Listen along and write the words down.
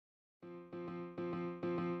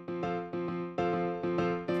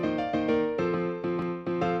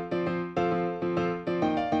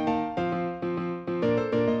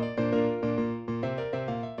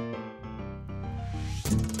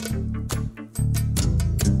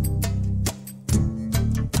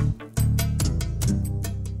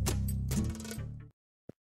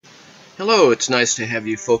Hello, it's nice to have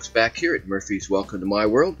you folks back here at Murphy's Welcome to My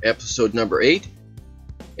World, episode number 8.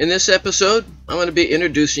 In this episode, I'm going to be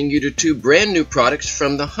introducing you to two brand new products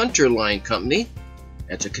from the Hunterline Company.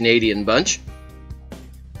 That's a Canadian bunch.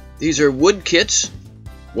 These are wood kits.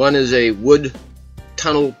 One is a wood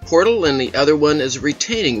tunnel portal and the other one is a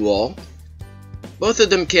retaining wall. Both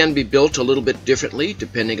of them can be built a little bit differently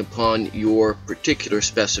depending upon your particular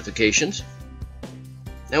specifications.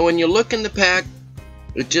 Now when you look in the pack,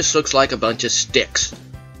 it just looks like a bunch of sticks.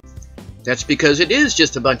 That's because it is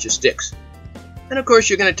just a bunch of sticks. And of course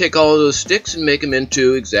you're going to take all of those sticks and make them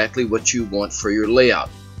into exactly what you want for your layout.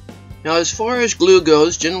 Now as far as glue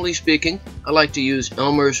goes, generally speaking, I like to use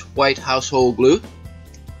Elmer's white household glue.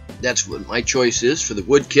 That's what my choice is for the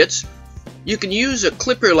wood kits. You can use a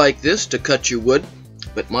clipper like this to cut your wood,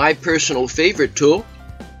 but my personal favorite tool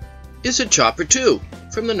is a chopper 2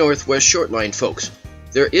 from the Northwest Shortline folks.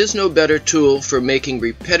 There is no better tool for making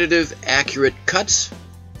repetitive, accurate cuts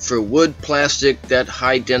for wood, plastic, that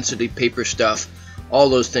high-density paper stuff. All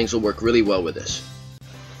those things will work really well with this.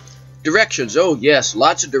 Directions. Oh yes,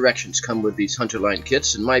 lots of directions come with these Hunterline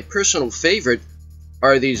kits, and my personal favorite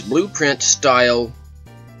are these blueprint-style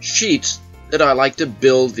sheets that I like to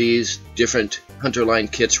build these different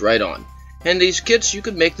Hunterline kits right on. And these kits, you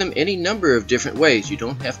can make them any number of different ways. You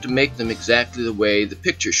don't have to make them exactly the way the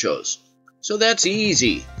picture shows. So that's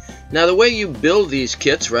easy. Now the way you build these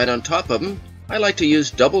kits right on top of them, I like to use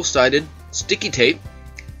double-sided sticky tape,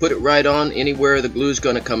 put it right on anywhere the glue is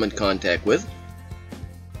going to come in contact with.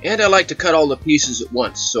 And I like to cut all the pieces at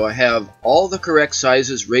once so I have all the correct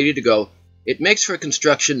sizes ready to go. It makes for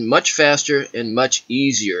construction much faster and much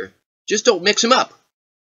easier. Just don't mix them up.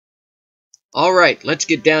 Alright, let's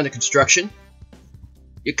get down to construction.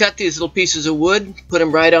 You cut these little pieces of wood, put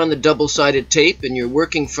them right on the double-sided tape, and you're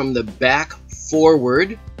working from the back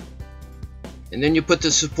forward. And then you put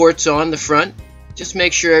the supports on the front. Just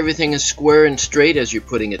make sure everything is square and straight as you're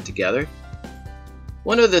putting it together.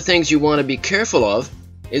 One of the things you want to be careful of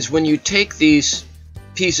is when you take these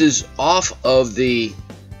pieces off of the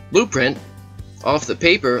blueprint, off the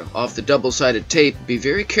paper, off the double-sided tape, be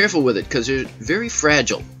very careful with it because they're very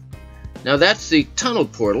fragile. Now that's the tunnel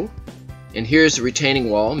portal. And here's the retaining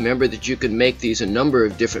wall. Remember that you can make these a number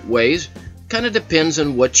of different ways. Kind of depends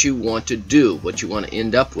on what you want to do, what you want to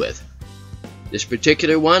end up with. This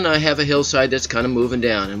particular one, I have a hillside that's kind of moving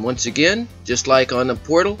down. And once again, just like on the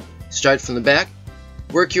portal, start from the back,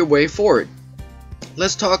 work your way forward.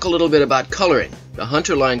 Let's talk a little bit about coloring. The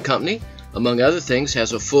Hunterline Company, among other things,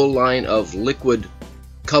 has a full line of liquid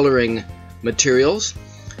coloring materials.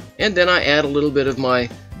 And then I add a little bit of my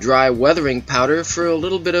dry weathering powder for a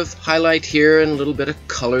little bit of highlight here and a little bit of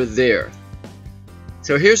color there.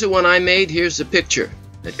 So here's the one I made. Here's the picture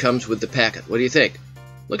that comes with the packet. What do you think?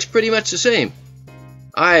 Looks pretty much the same.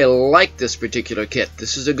 I like this particular kit.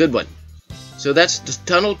 This is a good one. So that's the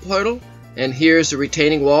tunnel portal, and here's the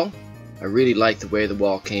retaining wall. I really like the way the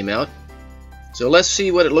wall came out. So let's see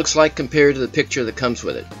what it looks like compared to the picture that comes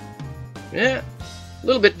with it. Yeah, a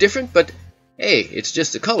little bit different, but hey, it's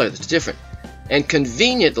just the color that's different. And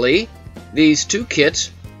conveniently, these two kits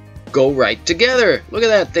go right together. Look at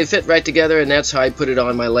that, they fit right together, and that's how I put it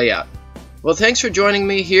on my layout. Well, thanks for joining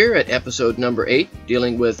me here at episode number 8,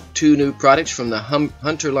 dealing with two new products from the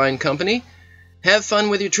Hunterline Company. Have fun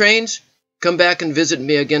with your trains. Come back and visit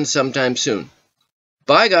me again sometime soon.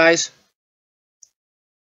 Bye, guys.